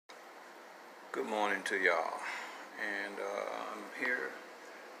Good morning to y'all, and I'm here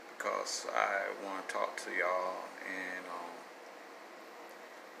because I want to talk to y'all and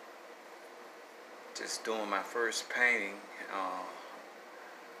just doing my first painting.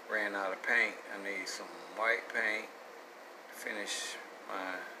 Ran out of paint. I need some white paint to finish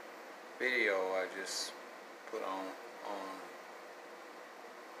my video I just put on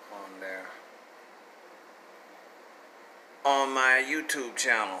there on my YouTube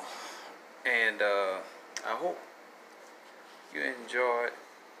channel, and I hope you enjoyed.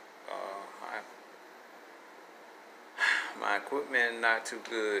 My equipment is not too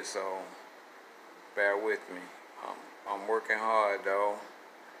good, so bear with me. I'm working hard though,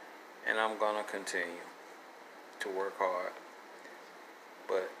 and I'm gonna continue to work hard.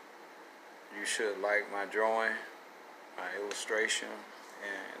 But you should like my drawing, my illustration,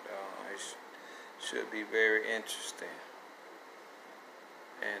 and it should be very interesting.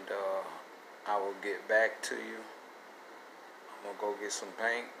 And I will get back to you. I'm gonna go get some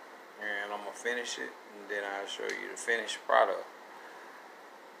paint, and I'm gonna finish it, and then I'll show you the finished product.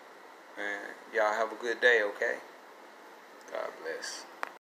 And y'all have a good day, okay? God bless.